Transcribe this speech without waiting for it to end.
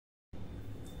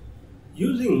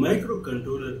Using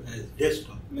microcontroller as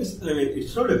desktop,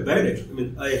 it's not a bad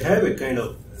experiment. I have a kind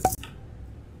of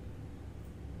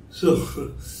so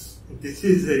this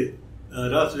is a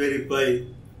Raspberry Pi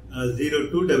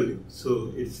 02W.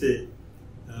 So it's a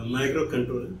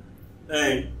microcontroller,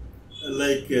 and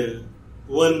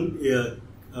one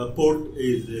port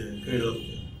is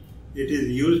it is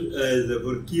used as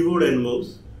for keyboard and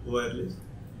mouse wireless,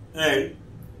 and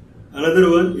another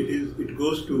one it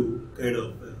goes to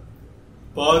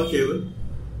power cable,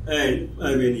 and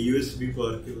USB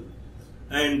power cable,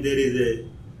 and there is a,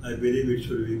 I believe it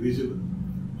should be visible,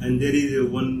 and there is a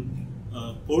one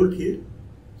port here,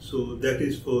 so that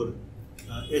is for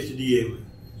HDMI.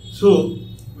 So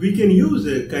we can use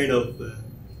a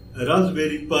a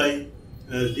Raspberry Pi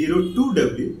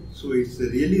 02W. So it's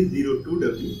really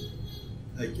 02W.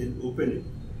 I can open it.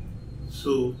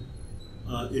 So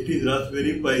it is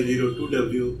Raspberry Pi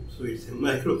 02W. So it's a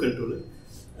microcontroller,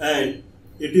 and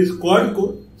it is quad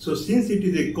core. So since it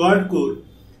is a quad core,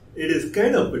 it is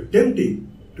kind of tempting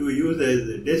to use as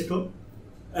a desktop,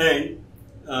 and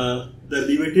the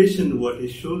limitation what it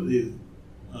shows is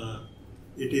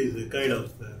it is a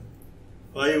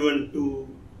 512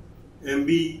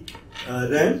 MB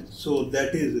RAM, so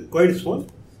that is quite small.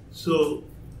 So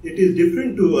it is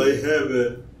different to, I have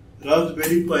a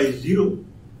Raspberry Pi 0.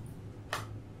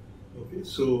 Okay,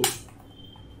 so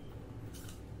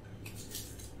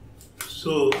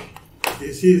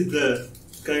this is the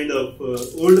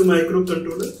old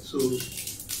microcontroller. So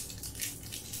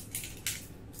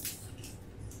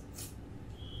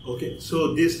okay,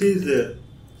 so this is a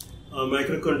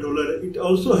microcontroller. It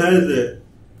also has a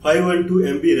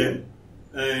 512 MB RAM,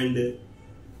 and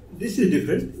this is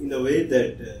different in a way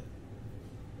that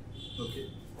okay,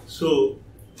 so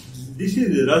this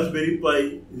is the Raspberry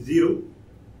Pi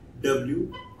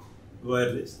 0W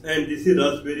wireless, and this is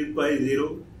Raspberry Pi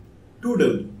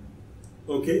 02W.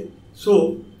 Okay,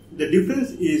 so the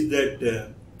difference is that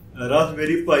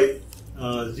Raspberry Pi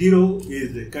 0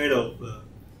 is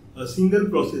a single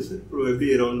processor,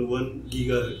 probably around 1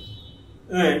 GHz,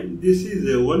 and this is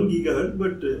a 1 GHz,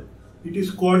 but it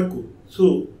is quad core.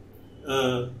 So,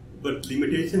 but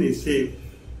limitation is same.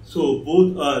 So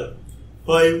both are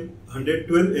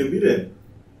 512 MB RAM.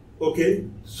 Okay,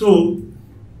 so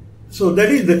that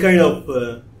is the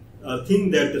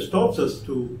thing that stops us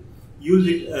to use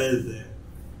it as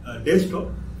a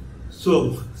desktop.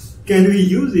 So can we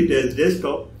use it as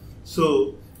desktop?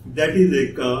 So that is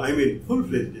a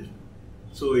full-fledged desktop.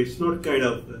 So it's not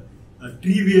a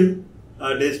trivial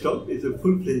desktop. It's a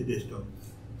full-fledged desktop.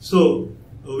 So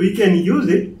we can use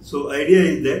it. So idea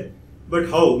is that, but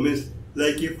how?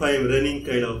 Like if I am running a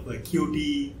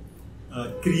Qt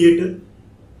Creator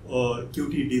or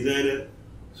Qt Designer,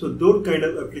 so those kind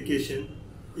of application,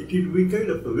 it will be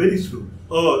very slow.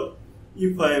 Or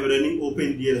if I am running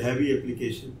OpenGL heavy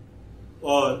application,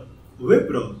 or web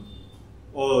browser,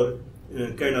 or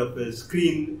a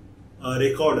screen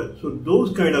recorder, so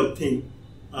those kind of thing,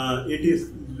 it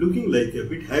is looking like a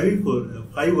bit heavy for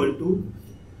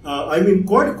 512.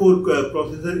 Quad core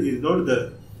processor is not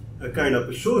the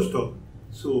showstopper,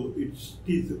 so it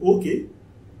is okay,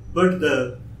 but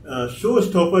the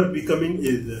showstopper becoming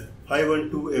is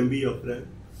 512 MB of RAM.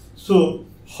 So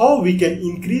how we can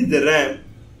increase the RAM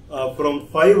from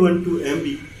 512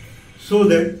 MB so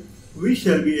that we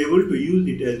shall be able to use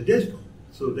it as desktop?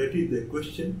 So that is the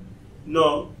question.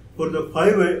 Now for the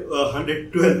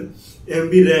 512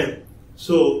 MB RAM,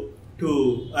 so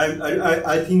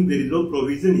I think there is no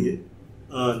provision here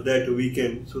that we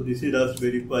can. So this is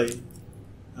Raspberry Pi.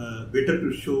 Better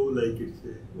to show like it's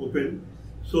open.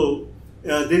 So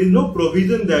there is no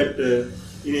provision that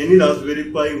in any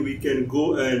Raspberry Pi we can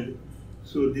go and.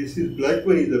 So this is black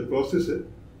one is the processor.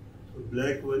 So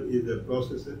black one is the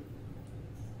processor.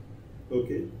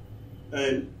 Okay,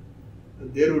 and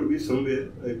there would be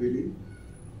somewhere, I believe,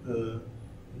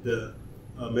 the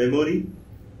memory.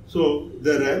 So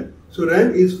the RAM. So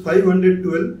RAM is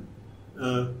 512.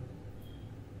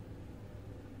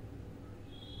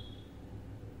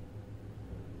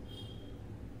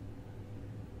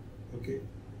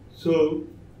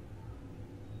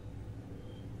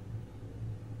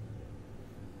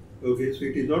 Okay, so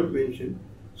it is not mentioned.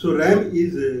 So RAM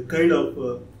is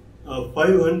 512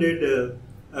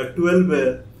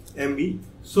 MB.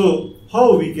 So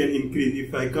how we can increase?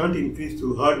 If I can't increase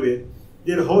through hardware,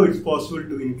 then how it's possible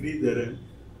to increase the RAM?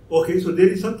 Okay, so there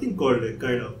is something called a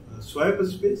swap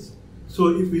space. So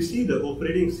if we see the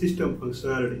operating system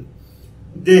functionality,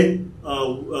 then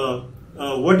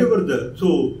whatever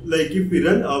like if we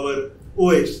run our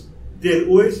OS, then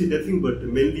OS is nothing but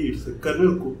mainly it's a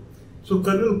kernel code. So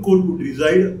kernel code would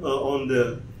reside on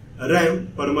the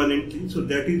RAM permanently, so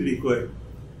that is required.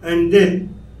 And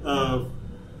then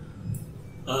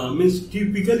means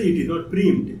typically it is not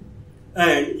preemptive,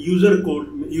 and user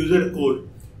code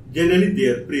generally they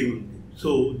are preemptive,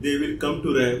 so they will come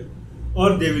to RAM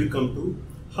or they will come to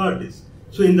hard disk.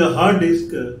 So in the hard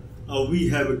disk we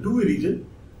have two regions.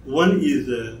 One is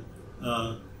a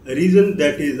region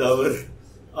that is our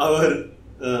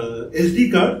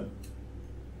SD card.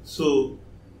 So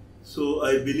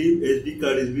I believe SD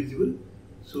card is visible.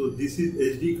 So this is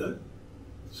SD card.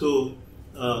 So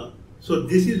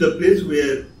this is the place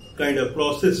where kind of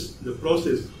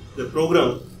the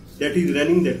program that is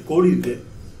running, that code is there.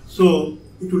 So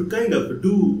it will kind of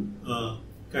do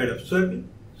kind of swapping.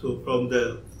 So from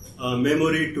the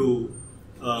memory to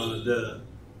the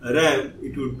RAM,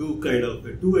 it would do kind of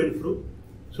a to and fro.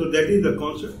 So that is the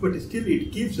concept, but still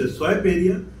it keeps a swap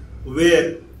area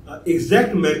where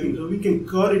exact mapping, so we can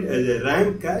call it as a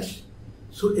RAM cache.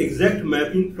 So exact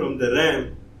mapping from the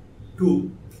RAM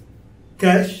to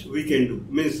cache we can do,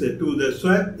 means to the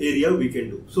swap area we can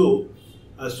do. So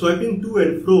swapping to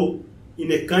and fro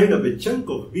in a kind of a chunk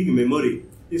of big memory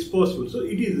is possible. So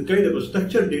it is kind of a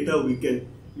structured data we can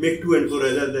make to and fro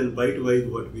rather than byte-wise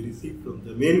what we receive from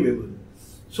the main memory.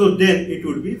 So then it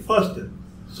would be faster.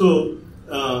 So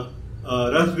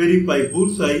Raspberry Pi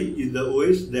Bullseye is the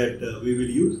OS that we will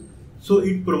use. So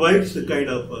it provides a kind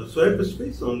of swap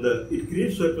space on it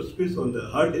creates swap space on the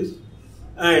hard disk,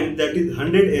 and that is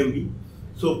 100 MB.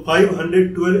 So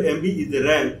 512 MB is the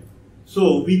RAM.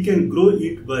 So we can grow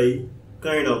it by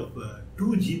kind of 2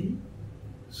 GB.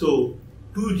 So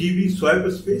 2 GB swap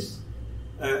space,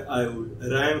 I would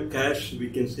RAM cache we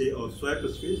can say, or swap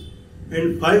space,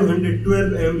 and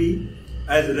 512 MB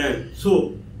as RAM.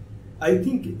 So I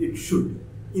think it should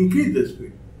increase the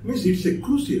speed. Means it's a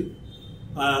crucial.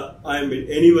 I mean,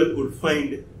 anyone would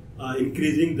find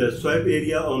increasing the swap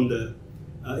area on the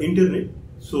internet.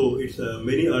 So it's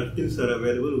many articles are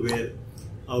available where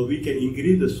we can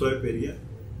increase the swap area,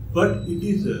 but it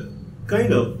is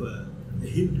kind of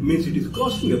hit, means it is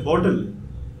crossing a bottleneck.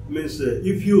 Means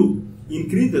if you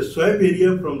increase the swap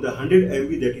area from the 100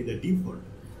 MB that is the default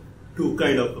to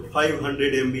kind of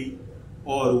 500 MB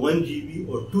or 1 GB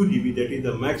or 2 GB that is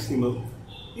the maximum,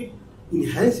 it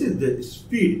enhances the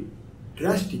speed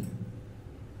drastically.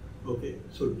 Okay,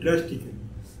 so drastically.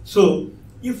 So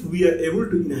if we are able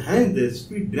to enhance the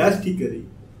speed drastically,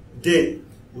 then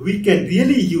we can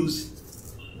really use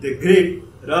the great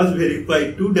Raspberry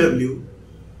Pi 2W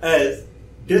as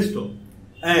desktop.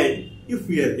 And if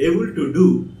we are able to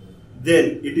do,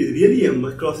 then it is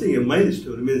really crossing a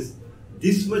milestone. Means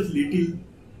this much little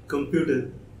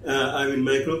computer,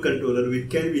 microcontroller, which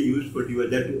can be used for device.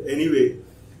 That anyway,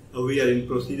 we are in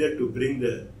procedure to bring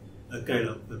the kind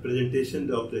of a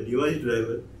presentation of the device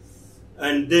driver,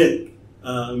 and then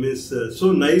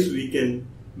so nice we can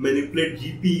manipulate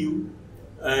GPU,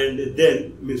 and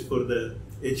then means for the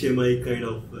HMI kind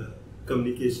of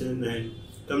communication and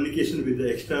communication with the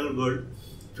external world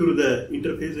through the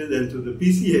interfaces and through the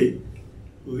PCI,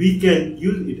 we can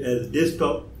use it as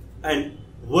desktop and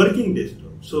working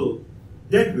desktop. So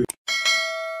that way